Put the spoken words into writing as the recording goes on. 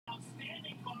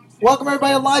Welcome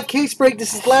everybody to Live Case Break.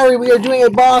 This is Larry. We are doing a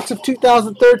box of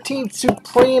 2013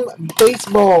 Supreme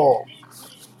Baseball.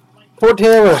 Poor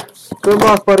Taylor. Good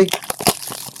luck, buddy.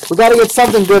 We got to get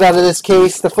something good out of this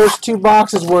case. The first two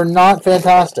boxes were not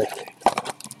fantastic.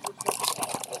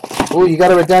 Ooh, you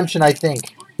got a redemption, I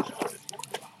think.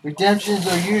 Redemptions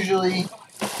are usually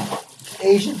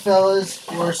Asian fellas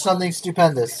or something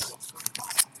stupendous.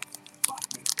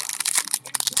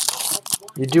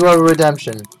 You do have a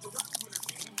redemption.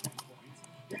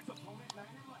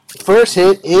 First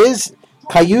hit is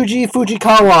Kyuji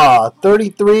Fujikawa,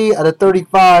 33 out of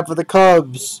 35 for the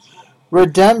Cubs.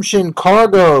 Redemption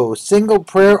Cargo, single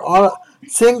player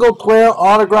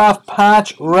autograph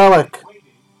patch relic.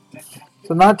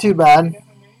 So not too bad.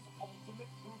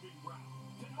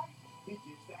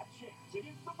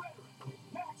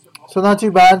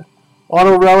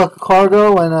 Auto relic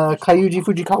Cargo and Kyuji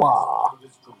Fujikawa.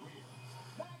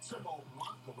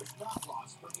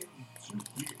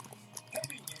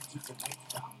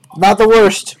 Not the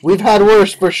worst. We've had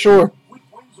worse for sure.